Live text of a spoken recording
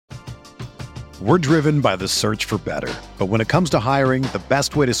We're driven by the search for better. But when it comes to hiring, the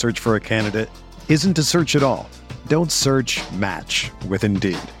best way to search for a candidate isn't to search at all. Don't search, match with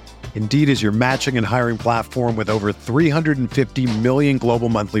Indeed. Indeed is your matching and hiring platform with over 350 million global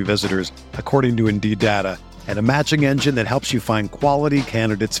monthly visitors, according to Indeed data, and a matching engine that helps you find quality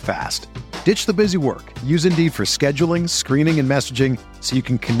candidates fast. Ditch the busy work. Use Indeed for scheduling, screening, and messaging so you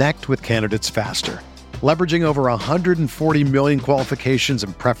can connect with candidates faster. Leveraging over 140 million qualifications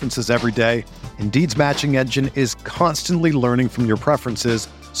and preferences every day, Indeed's matching engine is constantly learning from your preferences,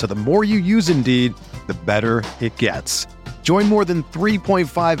 so the more you use Indeed, the better it gets. Join more than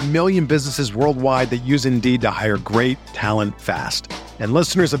 3.5 million businesses worldwide that use Indeed to hire great talent fast. And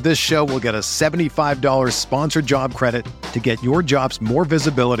listeners of this show will get a $75 sponsored job credit to get your jobs more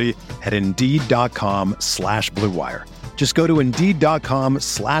visibility at Indeed.com/Blue Wire. Just go to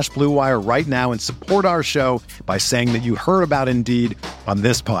Indeed.com/Blue Wire right now and support our show by saying that you heard about Indeed on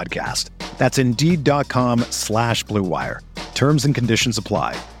this podcast. That's Indeed.com/Blue Wire. Terms and conditions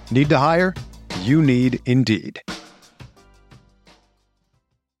apply. Need to hire? You need Indeed.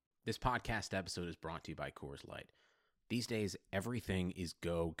 This podcast episode is brought to you by Coors Light. These days, everything is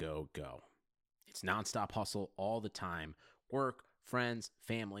go, go, go. It's nonstop hustle all the time. Work, friends,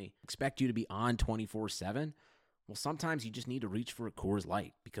 family, expect you to be on 24/7. Well, sometimes you just need to reach for a Coors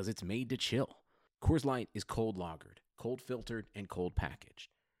Light because it's made to chill. Coors Light is cold lagered, cold filtered, and cold packaged.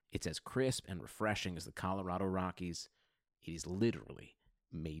 It's as crisp and refreshing as the Colorado Rockies. It is literally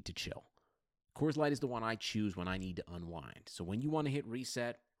made to chill. Coors Light is the one I choose when I need to unwind. So when you want to hit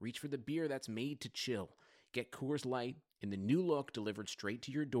reset, reach for the beer that's made to chill. Get Coors Light in the new look delivered straight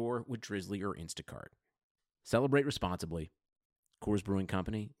to your door with Drizzly or Instacart. Celebrate responsibly. Coors Brewing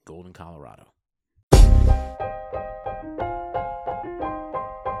Company, Golden, Colorado.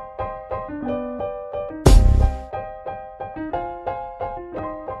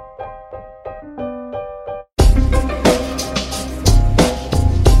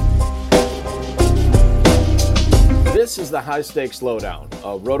 This is the High Stakes Lowdown,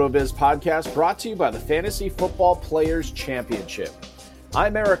 a RotoViz podcast brought to you by the Fantasy Football Players Championship.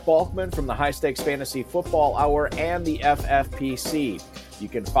 I'm Eric Balkman from the High Stakes Fantasy Football Hour and the FFPC. You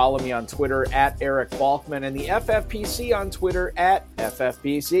can follow me on Twitter at Eric Balkman and the FFPC on Twitter at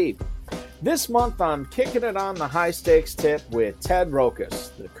FFPC. This month, I'm kicking it on the high stakes tip with Ted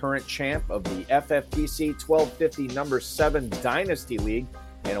Rokas, the current champ of the FFPC 1250 number 7 Dynasty League,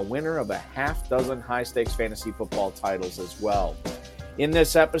 and a winner of a half dozen high-stakes fantasy football titles as well. In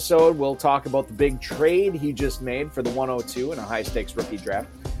this episode, we'll talk about the big trade he just made for the 102 in a high-stakes rookie draft,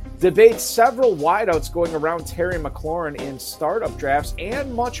 debate several wideouts going around Terry McLaurin in startup drafts,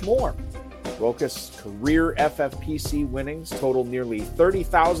 and much more. Rokas' career FFPC winnings total nearly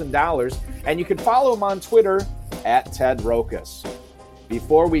 $30,000, and you can follow him on Twitter at Ted Rokas.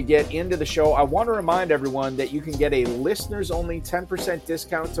 Before we get into the show, I want to remind everyone that you can get a listeners-only 10%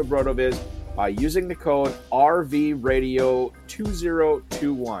 discount to RotoViz by using the code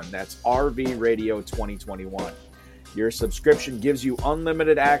RVRadio2021. That's RVRadio 2021. Your subscription gives you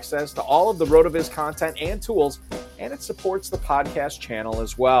unlimited access to all of the RotoViz content and tools, and it supports the podcast channel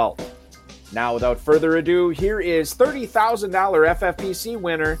as well. Now, without further ado, here is $30,000 FFPC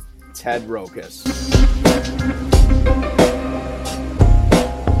winner, Ted Rokas.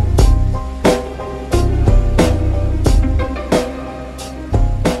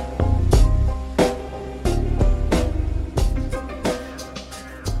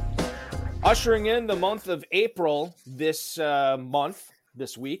 Ushering in the month of April this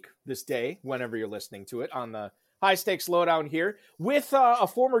week, this day, whenever you're listening to it on the High Stakes Lowdown here, with a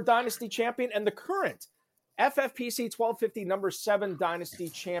former Dynasty champion and the current FFPC 1250 number 7 Dynasty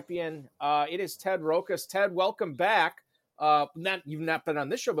champion. It is Ted Rokas. Ted, welcome back. You've not been on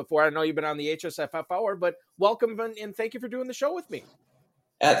this show before. I know you've been on the HSFF Hour, but welcome and thank you for doing the show with me.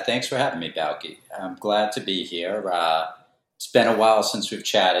 Ed, thanks for having me, Balky. I'm glad to be here. It's been a while since we've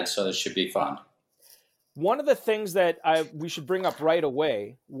chatted, so this should be fun. One of the things that we should bring up right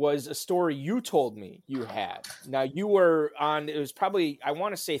away was a story you told me you had. Now, you were on, it was probably, I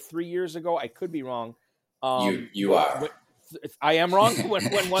want to say 3 years ago. I could be wrong. You are. I am wrong?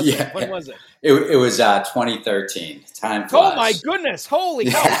 When was it? When was it? It was 2013. Time flies. Oh, my goodness.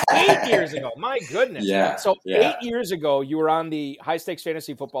 Holy cow. 8 years ago. My goodness. Yeah. So 8 years ago, you were on the High Stakes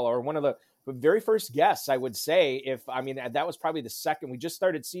Fantasy Football Hour, one of the very first guests, I would say. That was probably the second. We just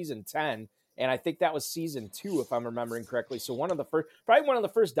started season 10, and I think that was season 2, if I'm remembering correctly. So probably one of the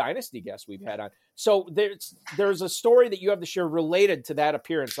first Dynasty guests we've had on. So there's a story that you have to share related to that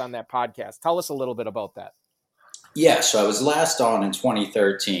appearance on that podcast. Tell us a little bit about that. Yeah, so I was last on in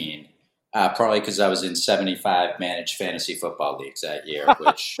 2013, probably because I was in 75 managed fantasy football leagues that year.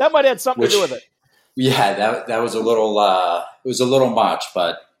 Which that might have something to do with it. Yeah, that was a little it was a little much,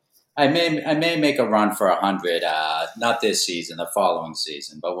 but I may make a run for 100. Not this season, the following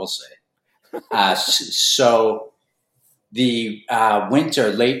season, but we'll see. So the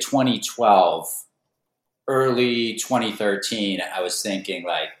winter, late 2012, early 2013, I was thinking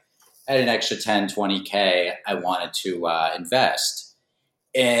like I had an extra 10, 20K I wanted to invest.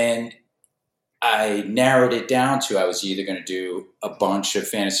 And I narrowed it down to I was either going to do a bunch of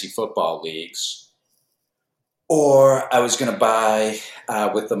fantasy football leagues or I was going to buy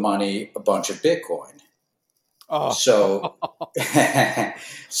with the money a bunch of Bitcoin. Oh. So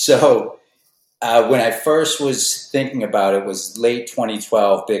when I first was thinking about it, was late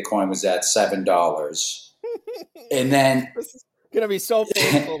 2012. Bitcoin was at $7, and then this is going to be so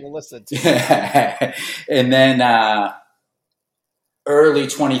painful to listen to. And then early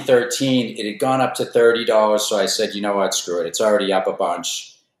 2013, it had gone up to $30. So I said, you know what, screw it. It's already up a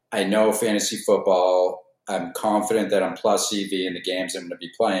bunch. I know fantasy football. I'm confident that I'm plus EV in the games I'm going to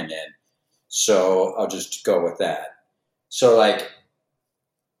be playing in. So I'll just go with that. So like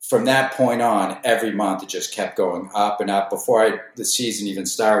from that point on, every month it just kept going up and up. Before the season even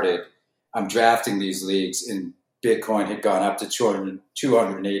started, I'm drafting these leagues and Bitcoin had gone up to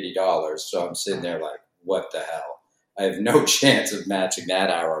 $280. So I'm sitting there like, what the hell? I have no chance of matching that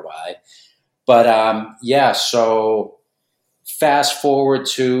ROI. But so fast forward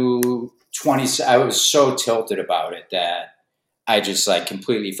to I was so tilted about it that I just like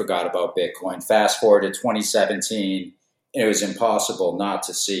completely forgot about Bitcoin. Fast forward to 2017, and it was impossible not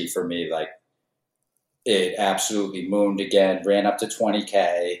to see for me. Like it absolutely mooned again, ran up to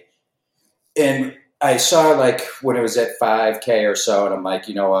 20K. And I saw like when it was at 5K or so, and I'm like,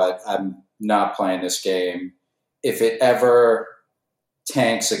 you know what? I'm not playing this game. If it ever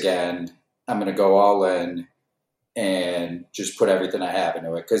tanks again, I'm going to go all in and just put everything I have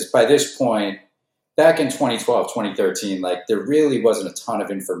into it. Because by this point, back in 2012, 2013, like there really wasn't a ton of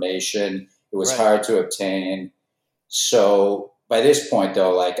information. It was hard to obtain. So by this point,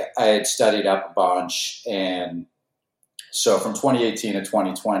 though, like I had studied up a bunch. And so from 2018 to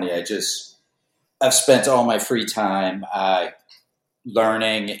 2020, I've spent all my free time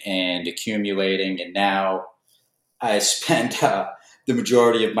learning and accumulating. And now I spend the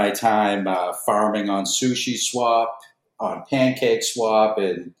majority of my time farming on Sushi Swap, on Pancake Swap,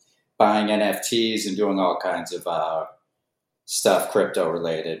 and buying NFTs and doing all kinds of stuff crypto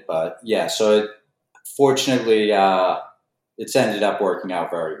related. But yeah, so fortunately, it's ended up working out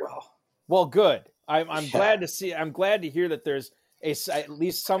very well. Well, good. I'm glad to see. I'm glad to hear that there's at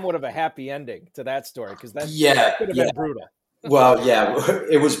least somewhat of a happy ending to that story, because that could have been brutal. Well, yeah,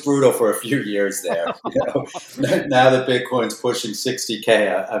 it was brutal for a few years there. You know? Now that Bitcoin's pushing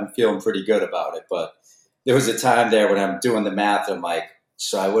 60K, I'm feeling pretty good about it. But there was a time there when I'm doing the math, I'm like,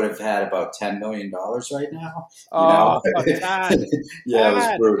 so I would have had about $10 million right now. God. Yeah, it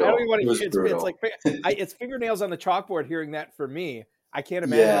was brutal. I don't even want to. It was brutal. It's like it's fingernails on the chalkboard hearing that for me. I can't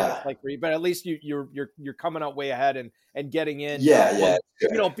imagine what it's like for you, but at least you're coming out way ahead and getting in. Yeah.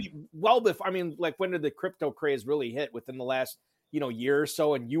 You know, well before. I mean, like when did the crypto craze really hit? Within the last year or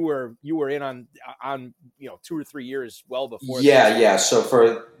so, and you were in on 2 or 3 years well before. Yeah. So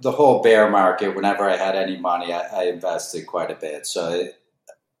for the whole bear market, whenever I had any money, I invested quite a bit. So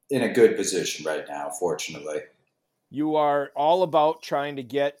in a good position right now, fortunately. You are all about trying to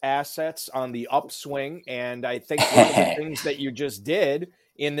get assets on the upswing. And I think one of the things that you just did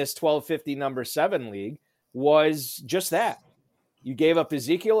in this 1250 number 7 league was just that. You gave up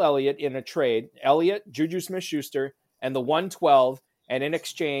Ezekiel Elliott in a trade, Elliott, Juju Smith-Schuster, and the 112. And in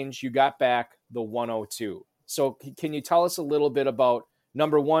exchange, you got back the 102. So can you tell us a little bit about,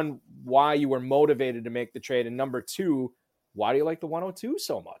 number one, why you were motivated to make the trade? And number two, why do you like the 102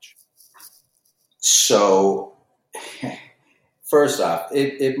 so much? So, first off,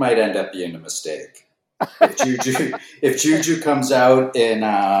 it might end up being a mistake. If Juju comes out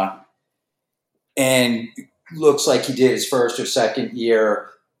and looks like he did his first or second year,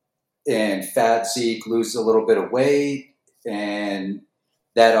 and Fat Zeke loses a little bit of weight, and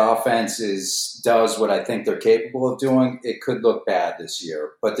that offense does what I think they're capable of doing, it could look bad this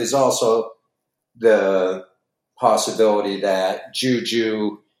year. But there's also the possibility that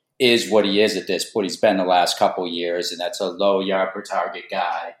Juju is what he is at this point. He's been the last couple of years, and that's a low yard per target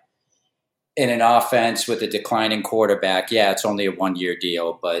guy. In an offense with a declining quarterback, it's only a 1-year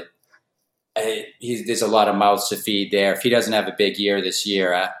deal, but there's a lot of mouths to feed there. If he doesn't have a big year this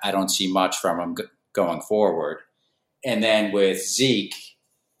year, I don't see much from him going forward. And then with Zeke,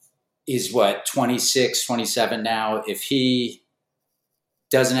 he's 26, 27 now. If he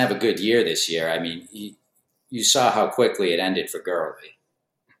doesn't have a good year this year, I mean, you saw how quickly it ended for Gurley.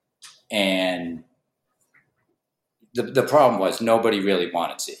 And the problem was nobody really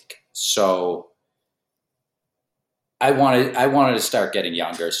wanted Zeke. So I wanted to start getting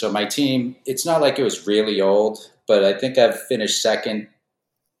younger. So my team, it's not like it was really old, but I think I've finished second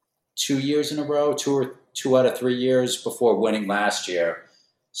 2 years in a row, two out of 3 years before winning last year.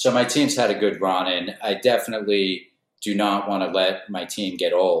 So my team's had a good run, and I definitely do not want to let my team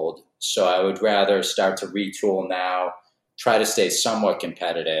get old. So I would rather start to retool now, try to stay somewhat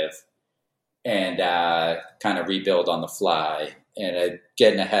competitive, and kind of rebuild on the fly. And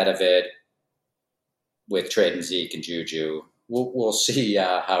getting ahead of it with trading Zeke and Juju, we'll see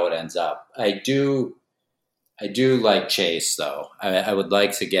how it ends up. I do like Chase, though. I would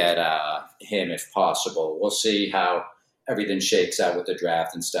like to get him if possible. We'll see how everything shakes out with the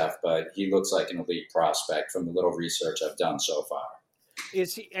draft and stuff, but he looks like an elite prospect from the little research I've done so far.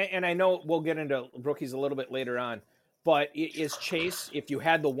 Is he? And I know we'll get into rookies a little bit later on, but is Chase, if you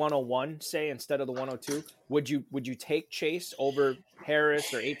had the 101, say, instead of the 102, would you take Chase over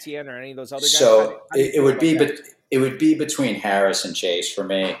Harris or ATN or any of those other guys? So it would be between Harris and Chase for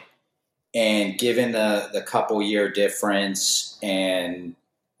me. And given the couple year difference and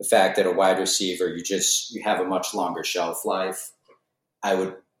the fact that a wide receiver, you have a much longer shelf life, I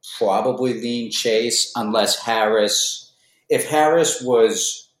would probably lean Chase unless Harris. If Harris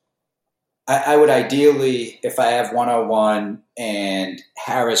was, I would ideally, if I have 101 and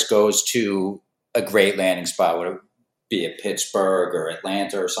Harris goes to a great landing spot, would it be at Pittsburgh or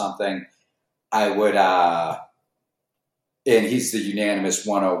Atlanta or something, I would, and he's the unanimous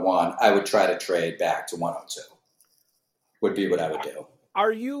 101, I would try to trade back to 102, would be what I would do.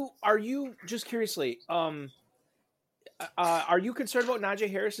 Are you just curiously, are you concerned about Najee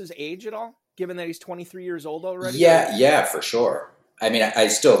Harris's age at all, given that he's 23 years old already? Yeah, for sure. I mean, I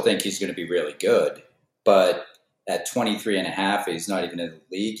still think he's going to be really good, but at 23 and a half, he's not even in the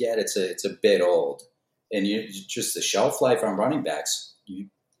league yet. It's a bit old. And just the shelf life on running backs, you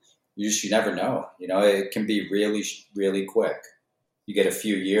never know. It can be really, really quick. You get a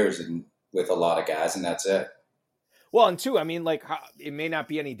few years with a lot of guys, and that's it. Well, and two, I mean, it may not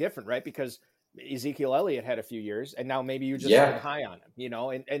be any different, right? Because Ezekiel Elliott had a few years, and now maybe you just went high on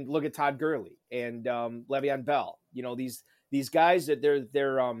him, and look at Todd Gurley and Le'Veon Bell. These guys that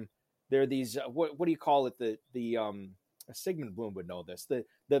they're these what do you call it? The Sigmund Bloom would know this.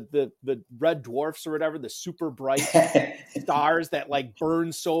 The red dwarfs or whatever, the super bright stars that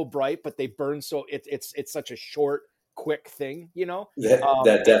burn so bright, but they burn so it's such a short, quick thing,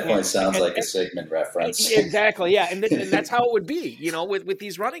 That definitely sounds like a Sigmund reference. Exactly, yeah, and that's how it would be, with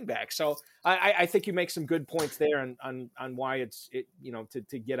these running backs. So I think you make some good points there on why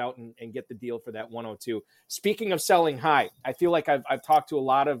to get out and get the deal for that 102. Speaking of selling high, I feel like I've talked to a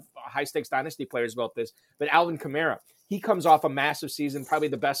lot of high stakes dynasty players about this, but Alvin Kamara, he comes off a massive season, probably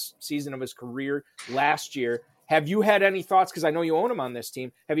the best season of his career last year. Have you had any thoughts, because I know you own him on this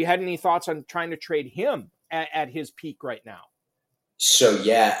team, have you had any thoughts on trying to trade him at his peak right now? So,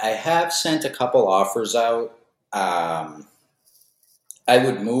 yeah, I have sent a couple offers out. I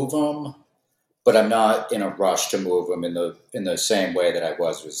would move him, but I'm not in a rush to move him in the same way that I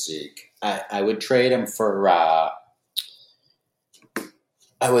was with Zeke. I would trade him for I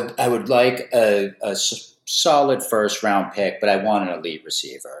would like a solid first round pick, but I want an elite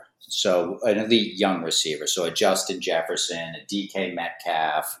receiver. So an elite young receiver. So a Justin Jefferson, a DK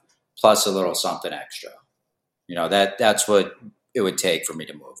Metcalf, plus a little something extra. That's what it would take for me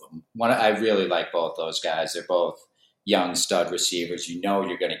to move them. I really like both those guys. They're both young stud receivers. You're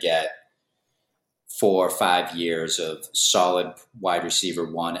going to get 4 or 5 years of solid wide receiver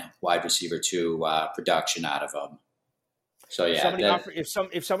 1, wide receiver 2 production out of them. So yeah,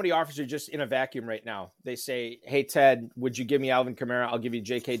 if somebody offers you just in a vacuum right now, they say, "Hey Ted, would you give me Alvin Kamara? I'll give you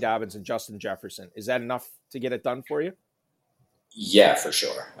J.K. Dobbins and Justin Jefferson." Is that enough to get it done for you? Yeah, for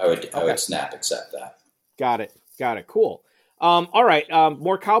sure. I would snap accept that. Got it. Cool. All right.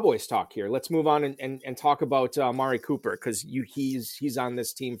 More Cowboys talk here. Let's move on and talk about Amari Cooper, because he's on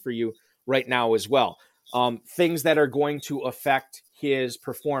this team for you right now as well. Things that are going to affect his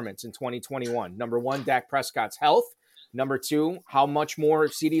performance in 2021. Number 1, Dak Prescott's health. Number 2, how much more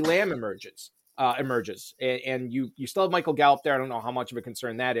CeeDee Lamb emerges. And you still have Michael Gallup there. I don't know how much of a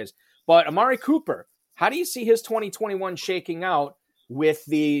concern that is. But Amari Cooper, how do you see his 2021 shaking out with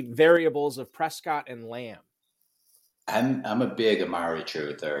the variables of Prescott and Lamb? I'm a big Amari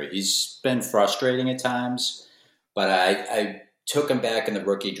truther. He's been frustrating at times, but I took him back in the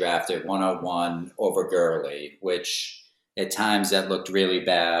rookie draft at 101 over Gurley, which at times that looked really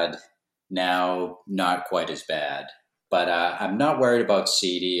bad. Now, not quite as bad. But I'm not worried about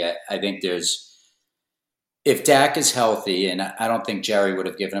CeeDee. I think if Dak is healthy, and I don't think Jerry would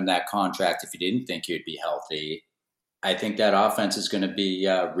have given him that contract if he didn't think he would be healthy, I think that offense is going to be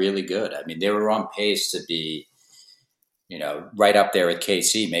really good. I mean, they were on pace to be, right up there with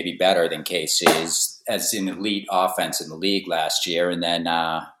KC, maybe better than KC as an elite offense in the league last year. And then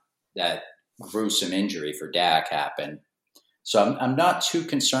that gruesome injury for Dak happened. So I'm not too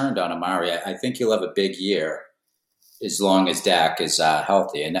concerned on Amari. I think he'll have a big year as long as Dak is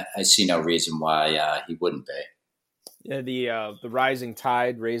healthy. And I see no reason why he wouldn't be. Yeah, the rising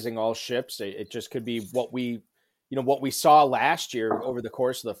tide raising all ships. It just could be what we saw last year over the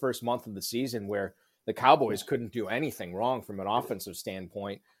course of the first month of the season, where the Cowboys couldn't do anything wrong from an offensive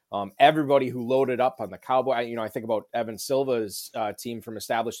standpoint. Everybody who loaded up on the Cowboy, I think about Evan Silva's team from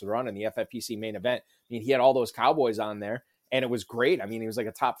Establish the Run in the FFPC main event. I mean, he had all those Cowboys on there, and it was great. I mean, he was like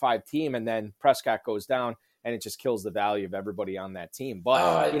a top 5 team, and then Prescott goes down, and it just kills the value of everybody on that team.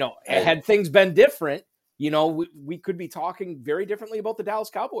 But, had things been different, we could be talking very differently about the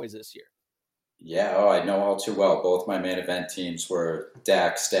Dallas Cowboys this year. Yeah, I know all too well. Both my main event teams were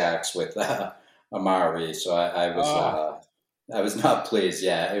Dak stacks with Amari, so I was not pleased.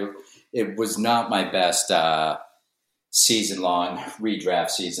 Yeah, it was not my best season-long redraft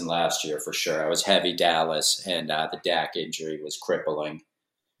season last year for sure. I was heavy Dallas, and the Dak injury was crippling.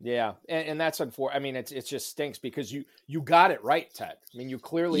 Yeah, and that's unfortunate. I mean, it just stinks because you got it right, Ted. I mean, you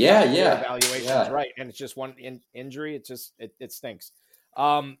clearly got your evaluations right, and it's just one injury. It stinks.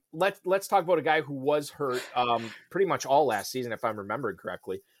 Let's talk about a guy who was hurt pretty much all last season, if I'm remembering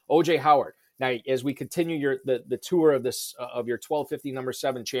correctly. OJ Howard. Now, as we continue the tour of this of your 1250 number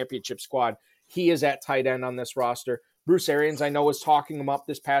 7 championship squad, he is at tight end on this roster. Bruce Arians, I know, was talking him up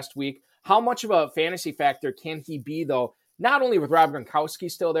this past week. How much of a fantasy factor can he be, though? Not only with Rob Gronkowski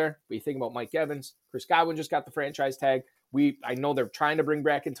still there, but you think about Mike Evans. Chris Godwin just got the franchise tag. I know they're trying to bring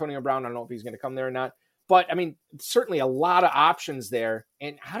back Antonio Brown. I don't know if he's going to come there or not. But, I mean, certainly a lot of options there.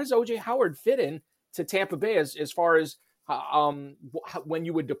 And how does O.J. Howard fit in to Tampa Bay as far as when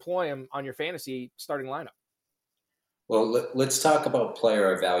you would deploy him on your fantasy starting lineup? Well, let's talk about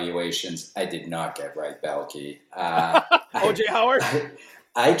player evaluations. I did not get right, Belky. O.J. Howard?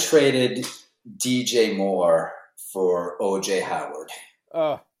 I traded DJ Moore for O.J. Howard.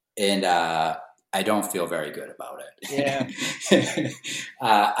 And I don't feel very good about it. Yeah.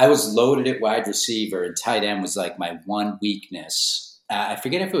 I was loaded at wide receiver, and tight end was like my one weakness. I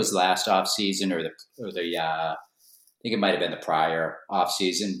forget if it was last offseason or the I think it might have been the prior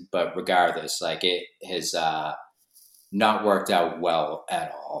offseason, but regardless, like it has not worked out well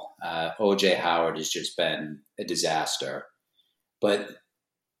at all. O.J. Howard has just been a disaster. But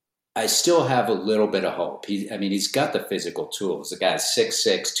I still have a little bit of hope. He's got the physical tools. The guy's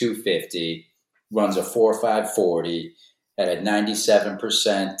 6'6", 250, runs a 4.5 40 at a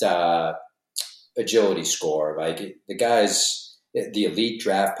 97% agility score. Like the guy's the elite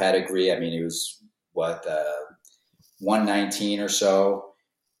draft pedigree. I mean, he was 119 or so,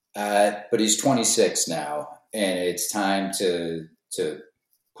 but he's 26 now, and it's time to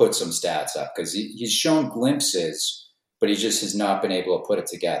put some stats up because he's shown glimpses, but he just has not been able to put it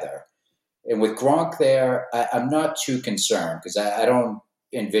together. And with Gronk there, I'm not too concerned because I don't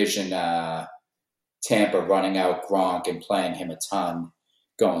envision Tampa running out Gronk and playing him a ton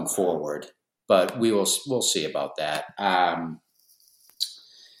going forward. But we'll see about that.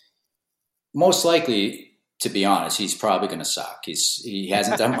 Most likely, to be honest, he's probably going to suck. He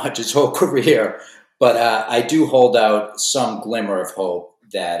hasn't done much his whole career. But I do hold out some glimmer of hope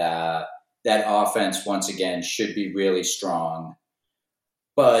that that offense, once again, should be really strong.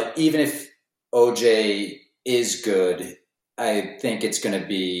 But even if OJ is good, I think it's going to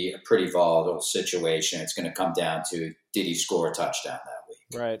be a pretty volatile situation. It's going to come down to, did he score a touchdown that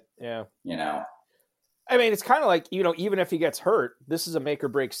week? Right, yeah. I mean, it's kind of like, even if he gets hurt, this is a make or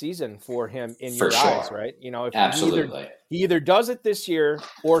break season for him in your eyes, right? If absolutely. He either does it this year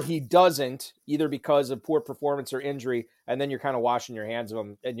or he doesn't, either because of poor performance or injury, and then you're kind of washing your hands of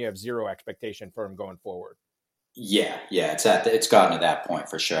him and you have zero expectation for him going forward. Yeah, it's gotten to that point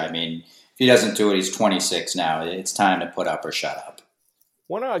for sure. I mean, if he doesn't do it, he's 26 now. It's time to put up or shut up.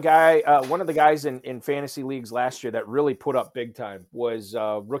 One of the guys in fantasy leagues last year that really put up big time was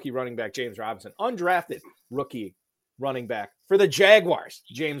rookie running back James Robinson, undrafted rookie running back for the Jaguars,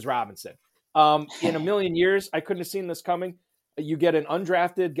 James Robinson. In a million years, I couldn't have seen this coming. You get an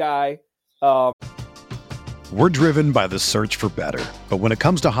undrafted guy. We're driven by the search for better. But when it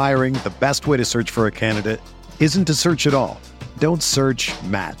comes to hiring, the best way to search for a candidate isn't to search at all. Don't search,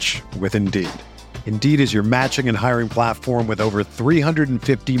 match with Indeed. Indeed is your matching and hiring platform with over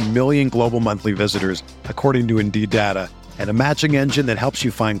 350 million global monthly visitors, according to Indeed data, and a matching engine that helps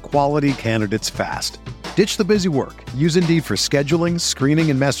you find quality candidates fast. Ditch the busy work. Use Indeed for scheduling, screening,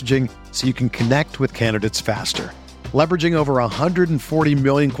 and messaging so you can connect with candidates faster. Leveraging over 140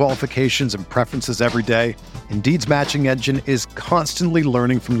 million qualifications and preferences every day, Indeed's matching engine is constantly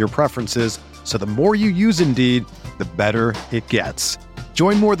learning from your preferences, so the more you use Indeed, the better it gets.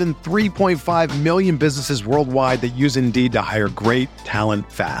 Join more than 3.5 million businesses worldwide that use Indeed to hire great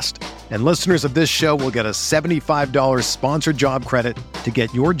talent fast. And listeners of this show will get a $75 sponsored job credit to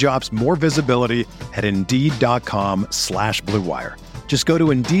get your jobs more visibility at Indeed.com/Blue Wire. Just go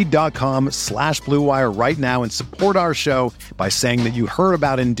to Indeed.com/Blue Wire right now and support our show by saying that you heard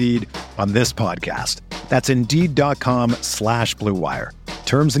about Indeed on this podcast. That's Indeed.com/Blue Wire.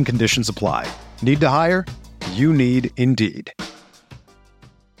 Terms and conditions apply. Need to hire? You need Indeed.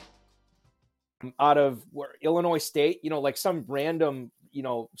 Out of Illinois State, like some random,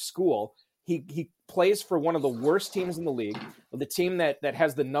 school, he plays for one of the worst teams in the league, the team that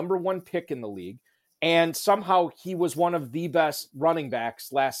has the number one pick in the league. And somehow he was one of the best running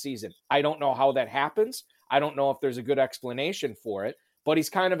backs last season. I don't know how that happens. I don't know if there's a good explanation for it, but he's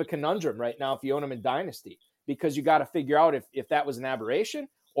kind of a conundrum right now if you own him in Dynasty, because you got to figure out if that was an aberration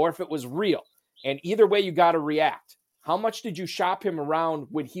or if it was real. And either way, you got to react. How much did you shop him around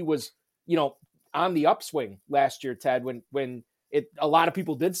when he was, on the upswing last year, Ted, when a lot of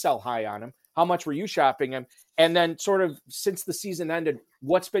people did sell high on him? How much were you shopping him? And then sort of since the season ended,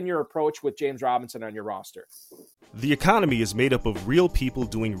 what's been your approach with James Robinson on your roster? The economy is made up of real people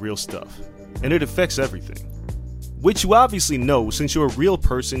doing real stuff, and it affects everything, which you obviously know since you're a real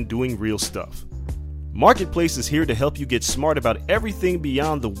person doing real stuff. Marketplace is here to help you get smart about everything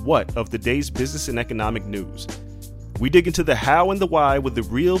beyond the what of the day's business and economic news. We dig into the how and the why with the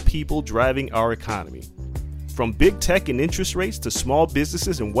real people driving our economy. From big tech and interest rates to small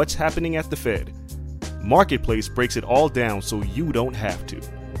businesses and what's happening at the Fed, Marketplace breaks it all down so you don't have to.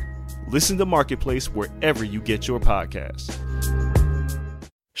 Listen to Marketplace wherever you get your podcasts.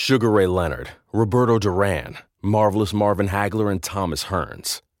 Sugar Ray Leonard, Roberto Duran, Marvelous Marvin Hagler, and Thomas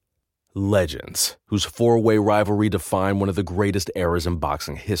Hearns. Legends, whose four-way rivalry defined one of the greatest eras in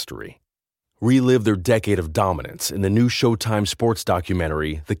boxing history. Relive their decade of dominance in the new Showtime sports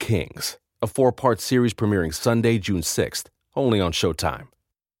documentary, The Kings, a 4-part series premiering Sunday, June 6th, only on Showtime.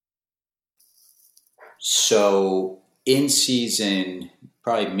 So in season,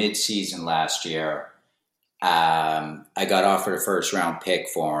 probably mid-season last year, I got offered a first-round pick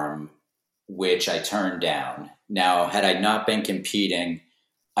for him, which I turned down. Now, had I not been competing,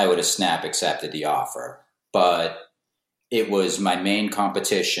 I would have snap accepted the offer. But it was my main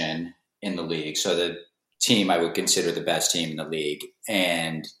competition in the league, so the team I would consider the best team in the league.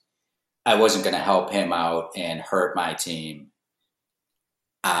 And I wasn't going to help him out and hurt my team.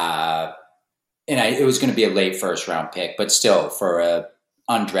 It was going to be a late first-round pick, but still, for a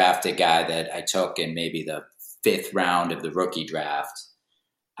undrafted guy that I took in maybe the 5th round of the rookie draft,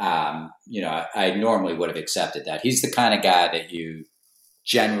 I normally would have accepted that. He's the kind of guy that you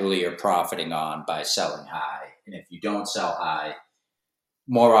generally are profiting on by selling high. And if you don't sell high,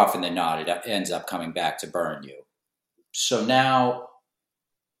 more often than not, it ends up coming back to burn you. So now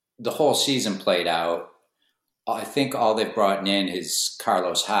the whole season played out. I think all they've brought in is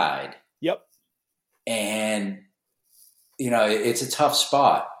Carlos Hyde. Yep. And, it's a tough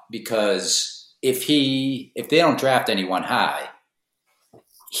spot because if they don't draft anyone high,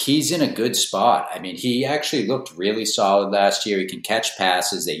 he's in a good spot. I mean, he actually looked really solid last year. He can catch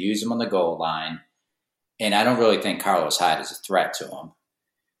passes. They use him on the goal line. And I don't really think Carlos Hyde is a threat to him.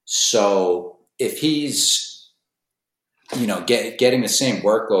 So if he's, getting the same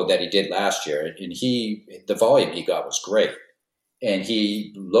workload that he did last year, and the volume he got was great, and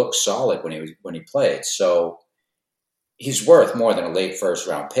he looked solid when he played. So he's worth more than a late first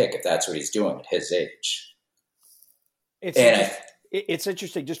round pick if that's what he's doing at his age. It's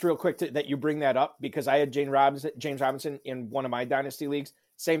interesting, just real quick, that you bring that up, because I had James Robinson in one of my dynasty leagues.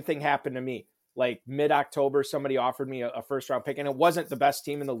 Same thing happened to me. Like mid-October, somebody offered me a first-round pick, and it wasn't the best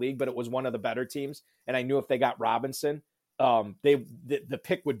team in the league, but it was one of the better teams. And I knew if they got Robinson, the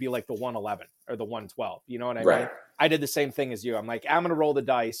pick would be like the 111 or the 112. You know what I mean? I did the same thing as you. I'm like, I'm going to roll the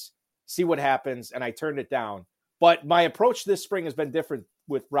dice, see what happens, and I turned it down. But my approach this spring has been different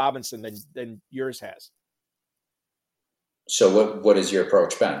with Robinson than yours has. So what has your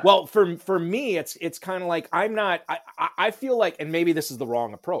approach been? Well, for me, it's kind of like I feel like, and maybe this is the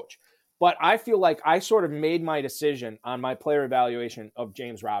wrong approach, but I feel like I sort of made my decision on my player evaluation of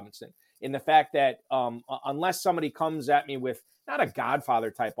James Robinson in the fact that unless somebody comes at me with not a Godfather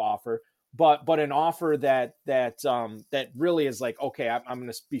type offer, but an offer that really is like, okay, I'm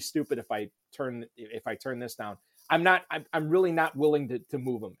going to be stupid if I turn this down. I'm really not willing to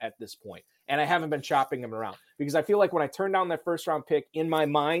move him at this point. And I haven't been shopping him around because I feel like when I turned down that first round pick, in my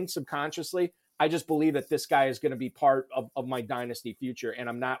mind, subconsciously, I just believe that this guy is going to be part of my dynasty future, and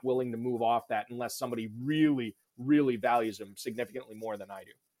I'm not willing to move off that unless somebody really, really values him significantly more than I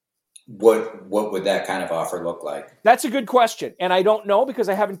do. What would that kind of offer look like? That's a good question, and I don't know because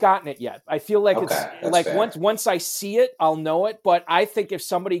I haven't gotten it yet. I feel like it's like fair. once I see it, I'll know it. But I think if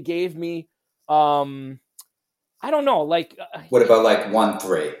somebody gave me, I don't know, like what about like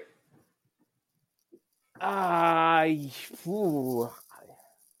 1-3?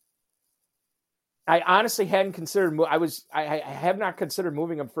 I honestly hadn't considered. I have not considered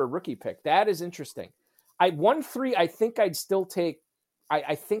moving him for a rookie pick. That is interesting. 1-3. I think I'd still take.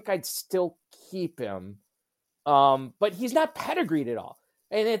 I think I'd still keep him, but he's not pedigreed at all,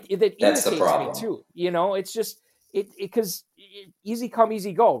 and it irritates me too. You know, it's just because easy come,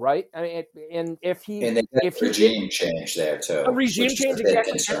 easy go, right? I mean, and if regime change there too, a regime change,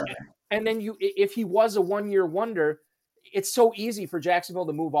 exactly. And then if he was a 1-year wonder, it's so easy for Jacksonville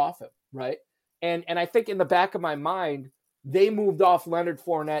to move off him, right? And I think in the back of my mind, they moved off Leonard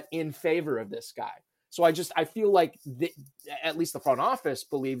Fournette in favor of this guy. So I feel like at least the front office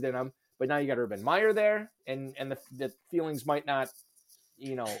believed in him, but now you got Urban Meyer there, and the feelings might not,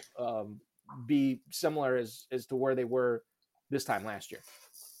 be similar as to where they were this time last year.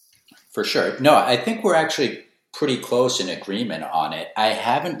 For sure. No, I think we're actually pretty close in agreement on it. I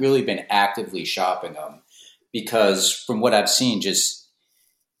haven't really been actively shopping them because from what I've seen, just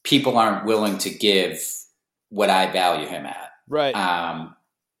people aren't willing to give what I value him at. Right.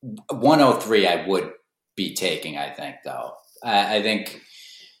 103 I would be taking, I think, though. I think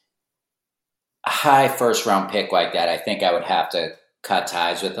a high first round pick like that, I think I would have to cut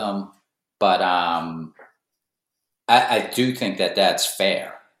ties with them. But I do think that that's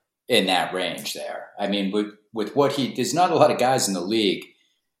fair in that range there. I mean, with what there's not a lot of guys in the league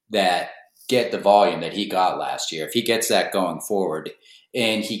that get the volume that he got last year. If he gets that going forward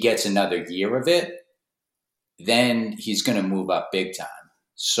and he gets another year of it, then he's going to move up big time.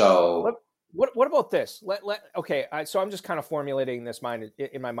 So what about this? Okay, so I'm just kind of formulating this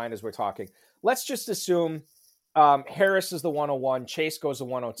in my mind as we're talking. Let's just assume Harris is the 101, Chase goes to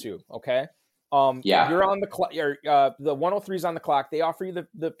 102. Okay, you're on the clock. The 103 is on the clock. They offer you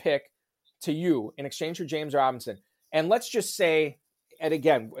the pick to you in exchange for James Robinson. And let's just say, and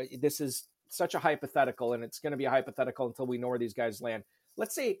again, this is such a hypothetical, and it's going to be a hypothetical until we know where these guys land.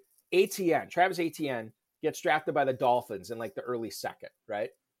 Let's say Travis Etienne gets drafted by the Dolphins in like the early second, right?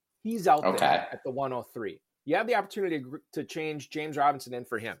 He's out there at the 103. You have the opportunity to change James Robinson in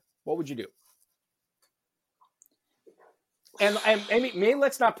for him. What would you do? And maybe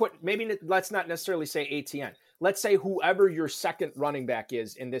let's not necessarily say ATN. Let's say whoever your second running back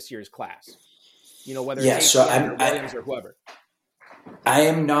is in this year's class. Whether it's ATN or Williams or whoever. I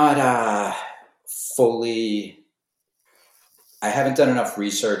am not fully. I haven't done enough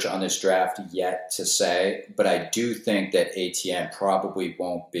research on this draft yet to say, but I do think that ATN probably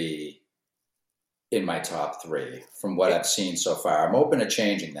won't be in my top 3 from what I've seen so far. I'm open to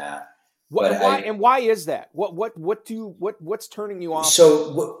changing that. Why is that? What's turning you off?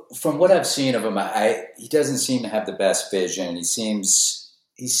 So from what I've seen of him, he doesn't seem to have the best vision. He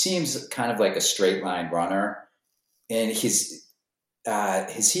seems kind of like a straight line runner, and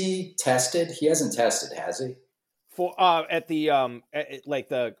has he tested? He hasn't tested, has he? For at the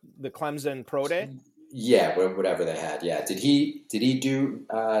Clemson Pro Day? Yeah, whatever they had. Yeah. Did he do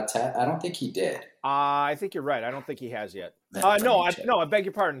test? I don't think he did. I think you're right. I don't think he has yet. No, I beg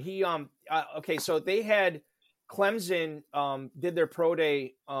your pardon. He okay, so they had Clemson did their Pro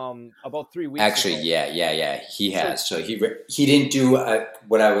Day about 3 weeks Actually, ago. yeah. He has. So he didn't do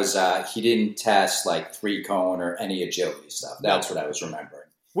he didn't test like 3-cone or any agility stuff. That's what I was remembering.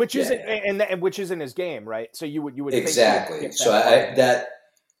 Which isn't and which isn't his game, right? So you would exactly. Think so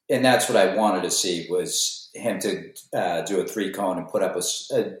and that's what I wanted to see was him to do a 3-cone and put up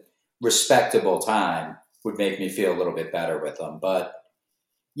a respectable time would make me feel a little bit better with him. But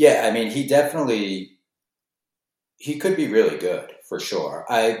yeah, I mean, he could be really good for sure.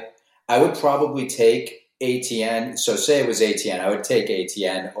 I would probably take ATN. So say it was ATN, I would take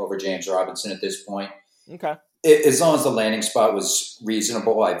ATN over James Robinson at this point. Okay. As long as the landing spot was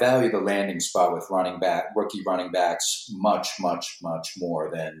reasonable. I value the landing spot with rookie running backs much, much, much more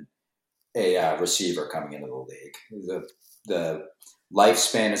than a receiver coming into the league. The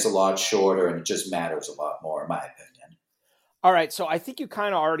lifespan is a lot shorter, and it just matters a lot more, in my opinion. All right, so I think you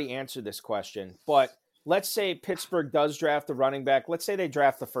kind of already answered this question, but let's say Pittsburgh does draft the running back. Let's say they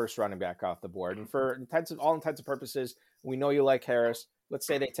draft the first running back off the board, and for all intents and purposes, we know you like Harris. Let's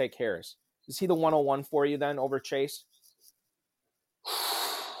say they take Harris. Is he the 101 for you then over Chase?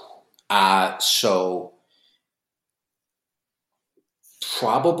 So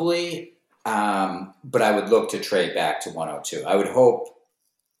probably But I would look to trade back to 102. I would hope.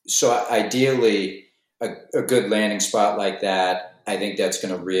 So ideally, a good landing spot like that, I think that's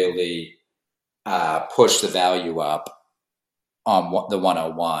going to really push the value up on the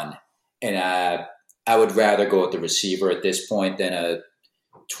 101. And I would rather go with the receiver at this point than a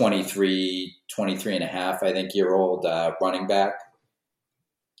 23 and a half, I think, year old running back.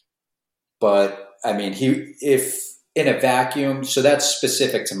 But I mean, if in a vacuum, so that's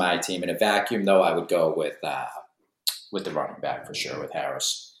specific to my team. In a vacuum, though, I would go with the running back for sure, with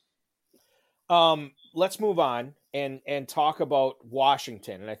Harris. Let's move on and talk about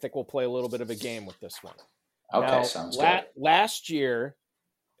Washington, and I think we'll play a little bit of a game with this one. Okay, now, sounds good. Last year,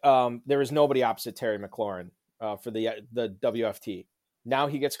 there was nobody opposite Terry McLaurin for the WFT. Now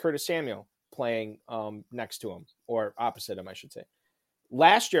he gets Curtis Samuel playing next to him, or opposite him, I should say.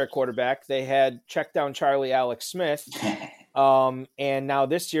 Last year at quarterback, they had check down Charlie Alex Smith, and now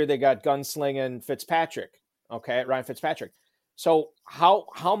this year they got gunslinging Fitzpatrick. Okay, Ryan Fitzpatrick. So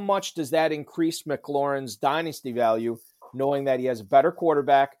how much does that increase McLaurin's dynasty value, knowing that he has a better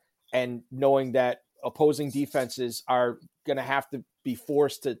quarterback and knowing that opposing defenses are going to have to be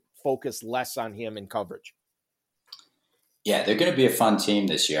forced to focus less on him in coverage? Yeah, they're going to be a fun team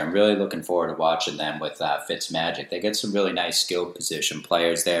this year. I'm really looking forward to watching them with Fitzmagic. They get some really nice skilled position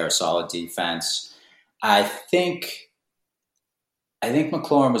players there, a solid defense. I think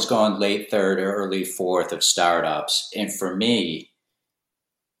McLaurin was going late third or early fourth of startups. And for me,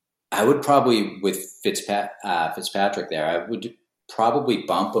 I would probably, with Fitzpatrick there, I would probably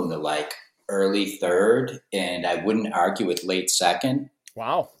bump him to like early third, and I wouldn't argue with late second.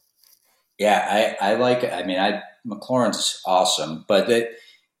 Wow. Yeah, I like it. I mean, McLaurin's awesome, but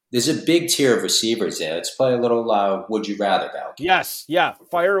there's a big tier of receivers there. Let's play a little Would You Rather, Val. Yes. Yeah.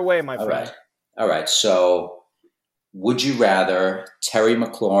 Fire away, my friend. All right. So, would you rather Terry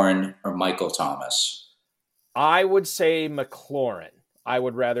McLaurin or Michael Thomas? I would say McLaurin. I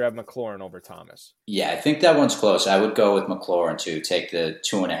would rather have McLaurin over Thomas. Yeah, I think that one's close. I would go with McLaurin too. Take the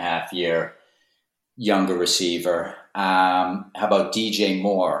 2.5 year younger receiver. How about DJ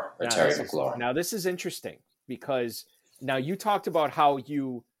Moore or Terry McLaurin? Now this is interesting because now you talked about how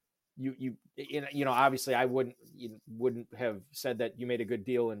you obviously I wouldn't have said that you made a good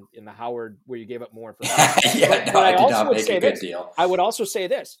deal in the Howard where you gave up more for that. I did not make a good deal. I would also say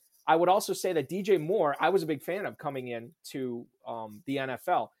this. I would also say that DJ Moore, I was a big fan of coming in to the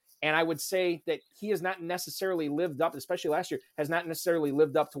NFL. And I would say that he has not necessarily lived up, especially last year, has not necessarily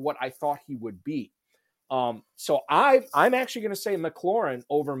lived up to what I thought he would be. So I'm actually going to say McLaurin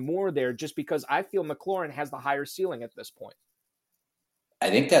over Moore there, just because I feel McLaurin has the higher ceiling at this point. I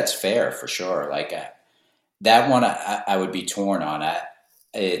think that's fair for sure. Like that one, I would be torn on.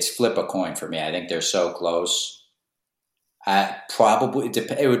 It's flip a coin for me. I think they're so close.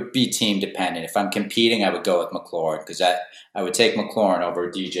 It would be team dependent. If I'm competing, I would go with McLaurin because I would take McLaurin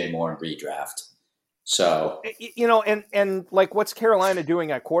over DJ Moore in redraft. So and like what's Carolina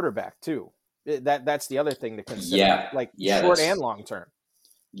doing at quarterback too? That's the other thing to consider. Short and long term.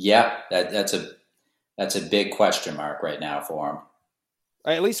 Yeah, that's a big question mark right now for him.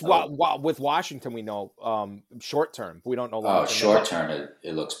 At least with Washington, we know short term. We don't know long term. Short term,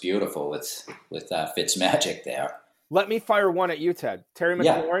 it looks beautiful with Fitzmagic there. Let me fire one at you, Ted. Terry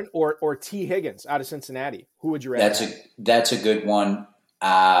McLaurin or T. Higgins out of Cincinnati. Who would you rather? That's a good one.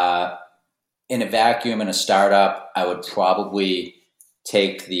 In a vacuum, in a startup, I would probably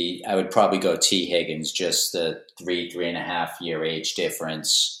go T. Higgins. Just the 3.5 year age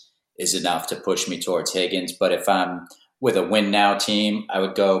difference is enough to push me towards Higgins. But if I'm with a win now team, I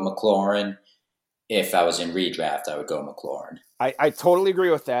would go McLaurin. If I was in redraft, I would go McLaurin. I totally agree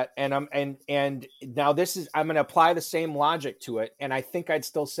with that. And now I'm going to apply the same logic to it. And I think I'd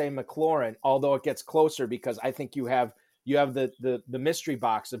still say McLaurin, although it gets closer because I think you have the mystery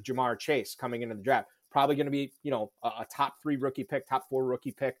box of Jamar Chase coming into the draft. Probably going to be, a top 3 rookie pick, top 4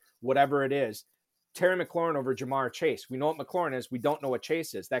 rookie pick, whatever it is. Terry McLaurin over Jamar Chase. We know what McLaurin is. We don't know what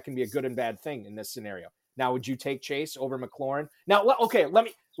Chase is. That can be a good and bad thing in this scenario. Now, would you take Chase over McLaurin? Now, okay,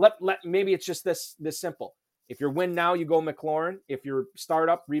 maybe it's just this simple. If you're win now, you go McLaurin. If you're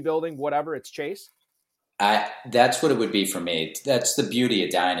startup, rebuilding, whatever, it's Chase. That's what it would be for me. That's the beauty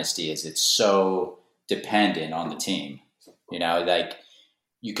of Dynasty is it's so dependent on the team. Like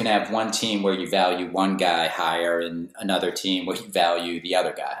you can have one team where you value one guy higher and another team where you value the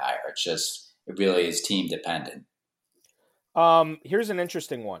other guy higher. It really is team dependent. Here's an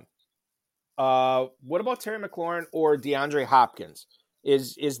interesting one. What about Terry McLaurin or DeAndre Hopkins?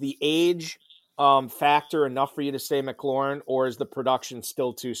 Is the age factor enough for you to say McLaurin, or is the production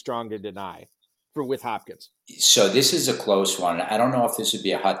still too strong to deny? with Hopkins? So this is a close one. I don't know if this would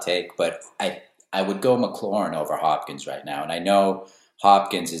be a hot take, but I would go McLaurin over Hopkins right now. And I know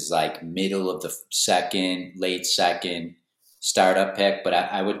Hopkins is like middle of the second, late second startup pick, but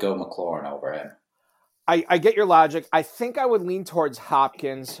I would go McLaurin over him. I get your logic. I think I would lean towards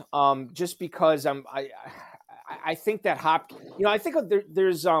Hopkins, just because I think that I think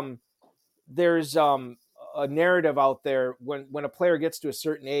there's a narrative out there when a player gets to a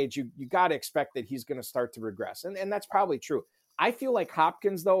certain age, you got to expect that he's going to start to regress, and that's probably true. I feel like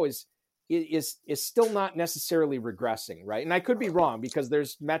Hopkins though is still not necessarily regressing, right? And I could be wrong because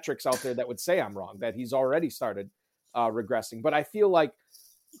there's metrics out there that would say I'm wrong, that he's already started regressing. But I feel like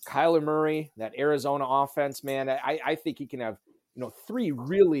Kyler Murray, that Arizona offense, man, I think he can have 3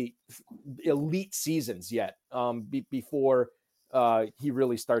 really elite seasons yet before he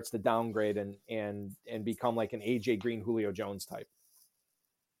really starts to downgrade and become like an AJ Green, Julio Jones type.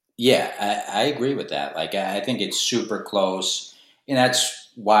 Yeah, I agree with that. Like, I think it's super close. And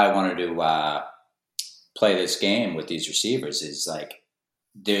that's why I wanted to play this game with these receivers is like,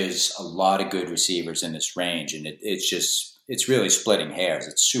 there's a lot of good receivers in this range. And it's really splitting hairs.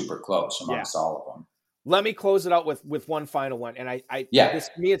 It's super close amongst all of them. Let me close it out with one final one. And to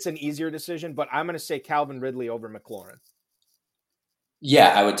me, it's an easier decision, but I'm going to say Calvin Ridley over McLaurin.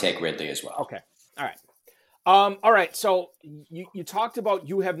 Yeah, I would take Ridley as well. Okay. All right. All right. So you talked about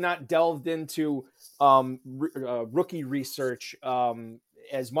you have not delved into rookie research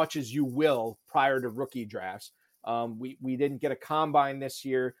as much as you will prior to rookie drafts. We didn't get a combine this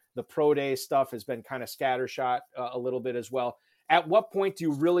year. The pro day stuff has been kind of scattershot a little bit as well. At what point do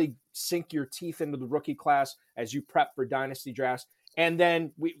you really sink your teeth into the rookie class as you prep for dynasty drafts? And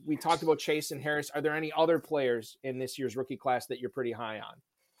then we talked about Chase and Harris. Are there any other players in this year's rookie class that you're pretty high on?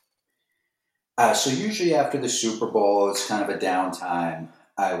 So usually after the Super Bowl, it's kind of a downtime.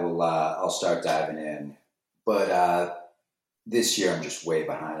 I'll start diving in. But this year I'm just way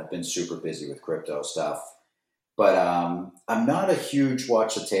behind. I've been super busy with crypto stuff. But I'm not a huge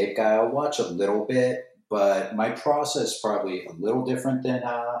watch the tape guy. I'll watch a little bit, but my process is probably a little different than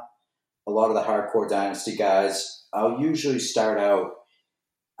a lot of the hardcore dynasty guys. I'll usually start out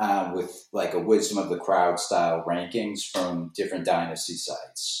with like a wisdom of the crowd style rankings from different dynasty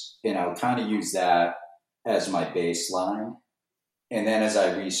sites. And I'll kind of use that as my baseline. And then as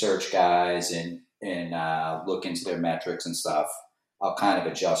I research guys and look into their metrics and stuff, I'll kind of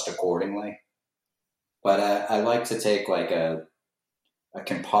adjust accordingly. But I like to take like a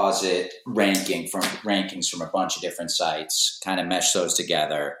composite rankings from a bunch of different sites, kind of mesh those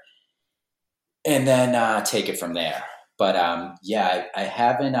together, and then take it from there. But I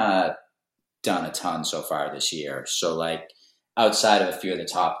haven't done a ton so far this year. So like outside of a few of the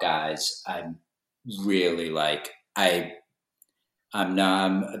top guys, I'm really I'm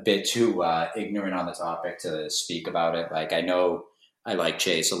a bit too ignorant on the topic to speak about it. Like I know I like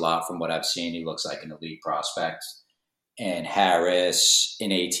Chase a lot from what I've seen. He looks like an elite prospect. And Harris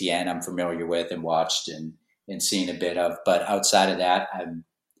and ATN I'm familiar with and watched and seen a bit of. But outside of that, I'm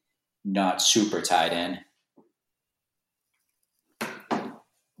not super tied in.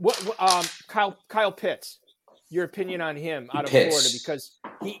 Kyle Pitts, your opinion on him out of Pitts.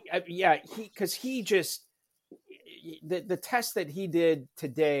 Florida, because he just the test that he did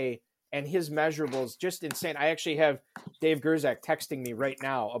today and his measurables just insane. I actually have Dave Gerzak texting me right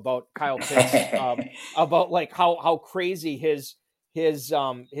now about Kyle Pitts, about like how crazy his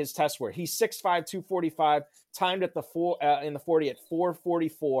tests were. He's 6'5", 245, timed at in the 40 at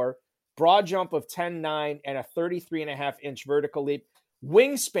 444, broad jump of 10.9 and a 33.5-inch vertical leap.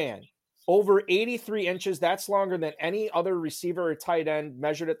 Wingspan over 83 inches. That's longer than any other receiver or tight end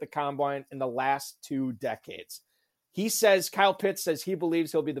measured at the combine in the last 2 decades. Kyle Pitts says he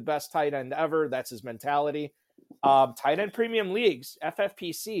believes he'll be the best tight end ever. That's his mentality. Tight end premium leagues,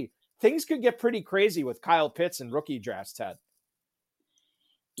 FFPC, things could get pretty crazy with Kyle Pitts and rookie drafts, Ted.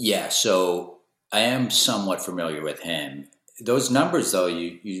 Yeah, so I am somewhat familiar with him. Those numbers, though,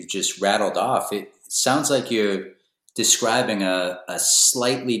 you just rattled off, it sounds like you're describing a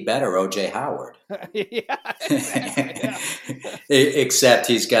slightly better O.J. Howard. Yeah. Except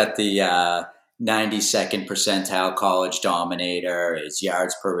he's got the 92nd percentile college dominator, his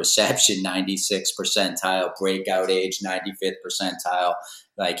yards per reception, 96th percentile, breakout age, 95th percentile.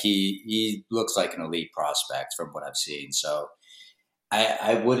 Like he looks like an elite prospect from what I've seen. So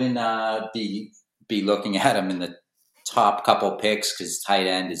I wouldn't be looking at him in the top couple picks because tight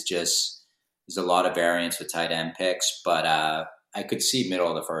end there's a lot of variance with tight end picks, but I could see middle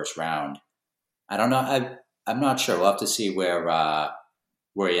of the first round. I don't know. I'm not sure. We'll have to see where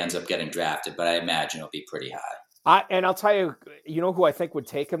he ends up getting drafted, but I imagine it'll be pretty high. And I'll tell you, you know who I think would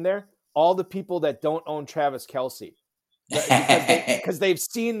take him there? all the people that don't own Travis Kelce. Because they've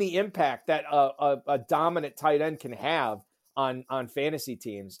seen the impact that a dominant tight end can have on fantasy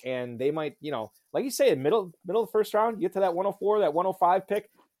teams. And they might, like you say, middle of the first round, you get to that 104, that 105 pick.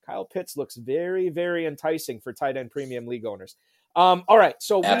 Kyle Pitts looks very, very enticing for tight end premium league owners. All right.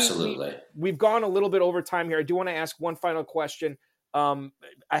 So absolutely. We've gone a little bit over time here. I do want to ask one final question.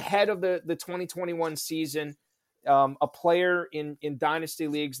 Ahead of the 2021 season, a player in dynasty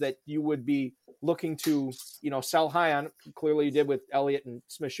leagues that you would be looking to, sell high on, clearly you did with Elliott and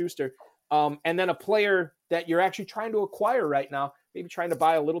Smith-Schuster, and then a player that you're actually trying to acquire right now, maybe trying to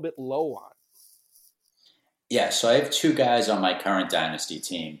buy a little bit low on. Yeah, so I have two guys on my current dynasty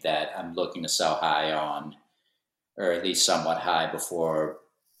team that I'm looking to sell high on, or at least somewhat high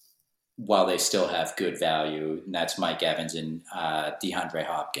while they still have good value, and that's Mike Evans and DeAndre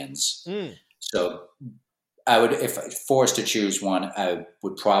Hopkins. So I would, if forced to choose one, I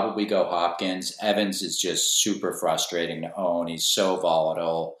would probably go Hopkins. Evans is just super frustrating to own. He's so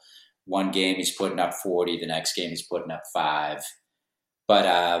volatile. One game he's putting up 40, the next game he's putting up 5.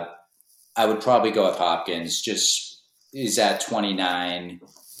 But I would probably go with Hopkins. Just is at 29.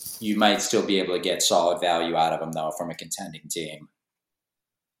 You might still be able to get solid value out of him, though, from a contending team.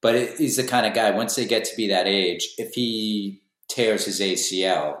 But he's the kind of guy, once they get to be that age, if he tears his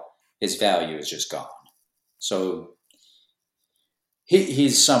ACL, his value is just gone. So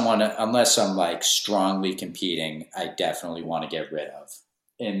he's someone, unless I'm like strongly competing, I definitely want to get rid of.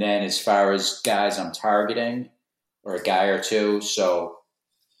 And then as far as guys I'm targeting, or a guy or two, so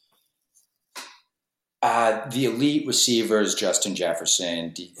the elite receivers, Justin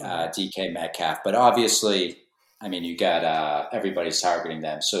Jefferson, DK Metcalf, but obviously, I mean, you got everybody's targeting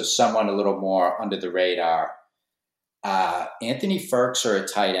them. So someone a little more under the radar. Anthony Ferkser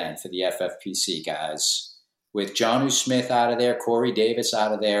at tight end for the FFPC guys. With Jonnu Smith out of there, Corey Davis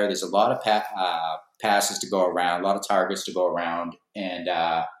out of there, there's a lot of passes to go around, a lot of targets to go around, and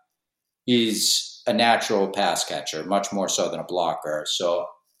he's a natural pass catcher, much more so than a blocker. So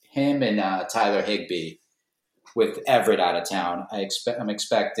him and Tyler Higbee with Everett out of town, I'm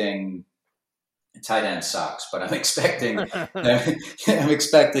expecting tight end sucks, but I'm expecting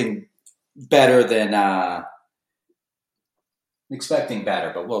better than expecting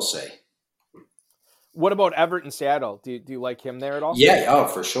better, but we'll see. What about Everett in Seattle? Do you like him there at all? Yeah, oh,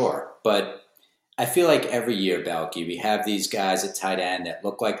 for sure. But I feel like every year, Belky, we have these guys at tight end that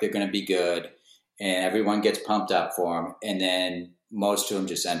look like they're going to be good, and everyone gets pumped up for them, and then most of them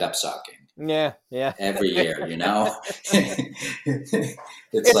just end up sucking. Yeah. Every year,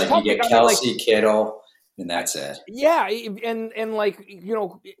 it's like you get Kelsey, Kittle, and that's it. Yeah, and like,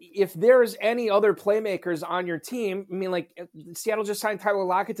 if there's any other playmakers on your team, I mean, like Seattle just signed Tyler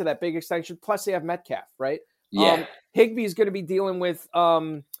Lockett to that big extension, plus they have Metcalf, right? Yeah. Higbee's going to be dealing with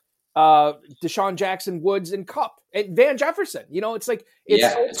Deshaun Jackson, Woods, and Kupp, and Van Jefferson. It's like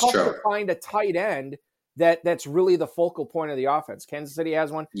it's so tough to find a tight end that's really the focal point of the offense. Kansas City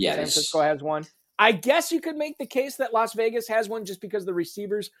has one. Yes. San Francisco has one. I guess you could make the case that Las Vegas has one just because the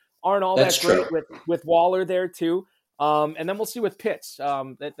receivers aren't all that great with Waller there too. And then we'll see with Pitts.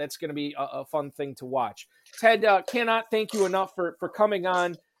 That's going to be a fun thing to watch. Ted, cannot thank you enough for coming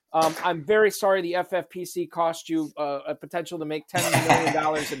on. I'm very sorry the FFPC cost you a potential to make $10 million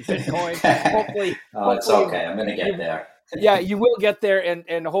in Bitcoin. Hopefully, it's okay. I'm going to get there. Yeah, you will get there,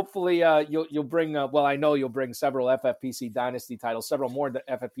 and hopefully you'll bring. I know you'll bring several FFPC Dynasty titles, several more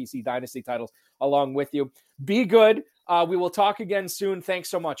FFPC Dynasty titles along with you. Be good. We will talk again soon. Thanks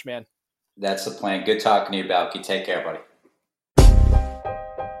so much, man. That's the plan. Good talking to you, Balky. Take care, buddy.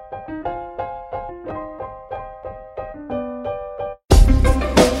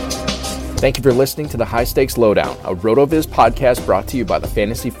 Thank you for listening to the High Stakes Lowdown, a RotoViz podcast brought to you by the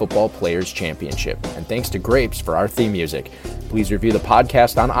Fantasy Football Players Championship. And thanks to Grapes for our theme music. Please review the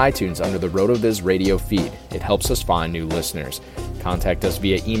podcast on iTunes under the RotoViz radio feed. It helps us find new listeners. Contact us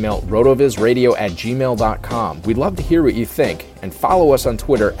via email rotovizradio@gmail.com. We'd love to hear what you think, and follow us on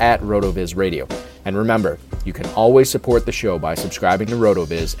Twitter @RotoVizRadio. And remember, you can always support the show by subscribing to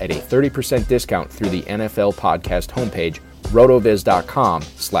RotoViz at a 30% discount through the NFL podcast homepage,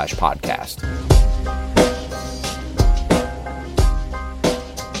 rotoviz.com/podcast.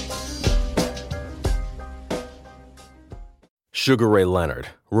 Sugar Ray Leonard,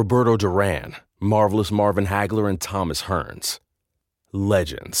 Roberto Duran, Marvelous Marvin Hagler, and Thomas Hearns.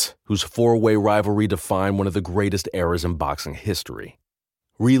 Legends, whose four-way rivalry defined one of the greatest eras in boxing history.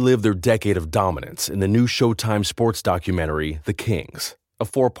 Relive their decade of dominance in the new Showtime sports documentary, The Kings, a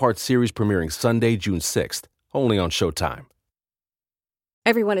 4-part series premiering Sunday, June 6th, only on Showtime.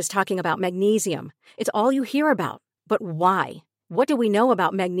 Everyone is talking about magnesium. It's all you hear about. But why? What do we know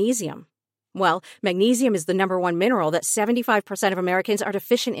about magnesium? Well, magnesium is the number one mineral that 75% of Americans are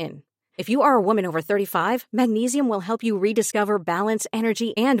deficient in. If you are a woman over 35, magnesium will help you rediscover balance,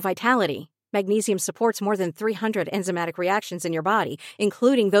 energy, and vitality. Magnesium supports more than 300 enzymatic reactions in your body,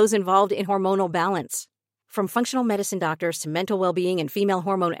 including those involved in hormonal balance. From functional medicine doctors to mental well-being and female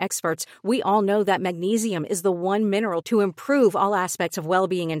hormone experts, we all know that magnesium is the one mineral to improve all aspects of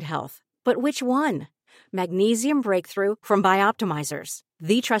well-being and health. But which one? Magnesium Breakthrough from Bioptimizers,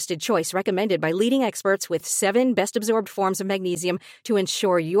 the trusted choice recommended by leading experts with 7 best-absorbed forms of magnesium to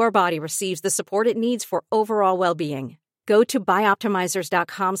ensure your body receives the support it needs for overall well-being. Go to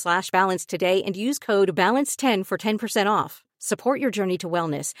bioptimizers.com/balance today and use code BALANCE10 for 10% off. Support your journey to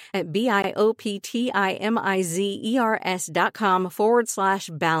wellness at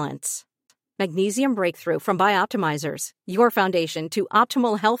bioptimizers.com/balance. Magnesium Breakthrough from Bioptimizers, your foundation to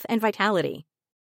optimal health and vitality.